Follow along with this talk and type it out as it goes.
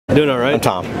Doing all right. I'm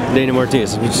Tom. Danny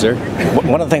Martinez. Thank you, sir.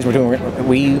 One of the things we're doing,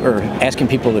 we are asking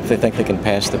people if they think they can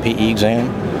pass the PE exam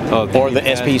or the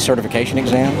SPE certification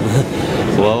exam.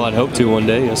 Well, I'd hope to one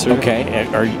day, yes, sir. Okay.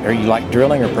 Are you like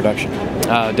drilling or production?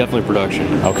 Definitely production.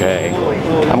 Okay.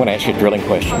 I'm going to ask you a drilling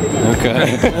question.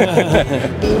 Okay.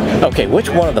 Okay, which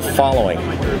one of the following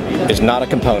is not a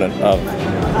component of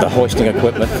the hoisting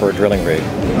equipment for a drilling rig?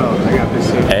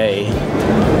 A,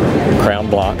 crown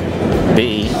block.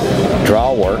 B,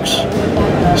 draw works.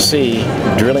 C,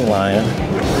 drilling line.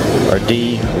 Or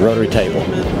D, rotary table.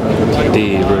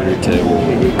 D, rotary table.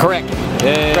 Correct.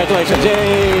 Yay. Congratulations.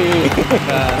 Yay!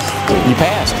 You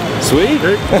passed. Sweet.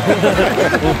 Where's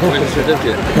the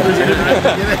certificate?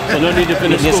 So no need to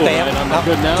finish school, right? I'm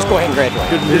good now? Just go ahead and graduate.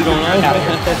 Good going on?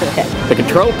 The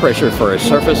control pressure for a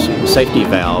surface safety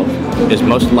valve is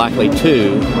most likely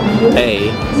to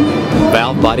A,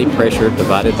 valve body pressure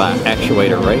divided by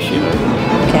actuator ratio.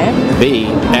 Okay. B,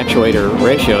 actuator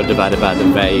ratio divided by the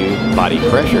value body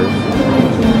pressure.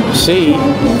 C,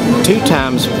 2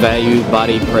 times value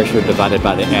body pressure divided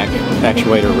by the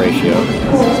actuator ratio.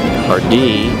 Or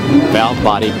D, valve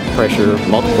body pressure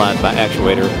multiplied by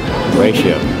actuator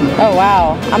ratio. Oh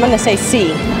wow, I'm going to say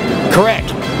C.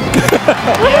 Correct.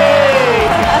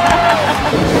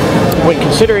 When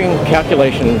considering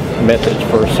calculation methods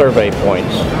for survey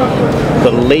points,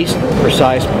 the least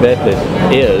precise method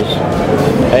is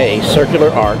A, circular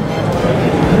arc,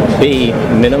 B,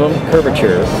 minimum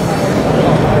curvature,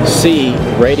 C,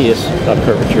 radius of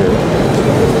curvature,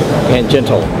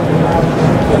 tangential.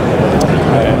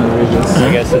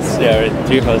 I guess it's, yeah,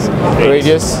 3 plus 8.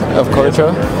 Radius of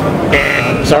curvature.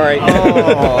 Sorry.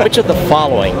 Oh. Which of the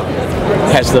following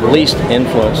has the least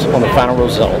influence on the final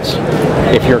results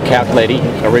if you're calculating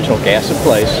original gas in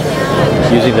place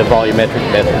using the volumetric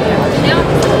method?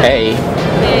 A,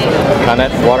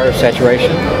 content water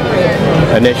saturation.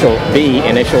 B,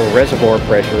 initial reservoir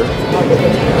pressure.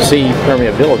 C,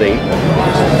 permeability.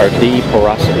 Or D,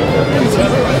 porosity.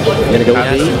 You gonna go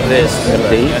with D? This.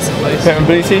 D?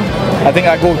 Permeability? I think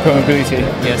I go with permeability.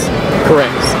 Yes.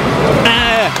 Correct.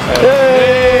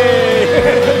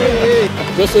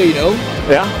 Just so you know.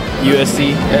 Yeah?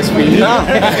 USC, SPE.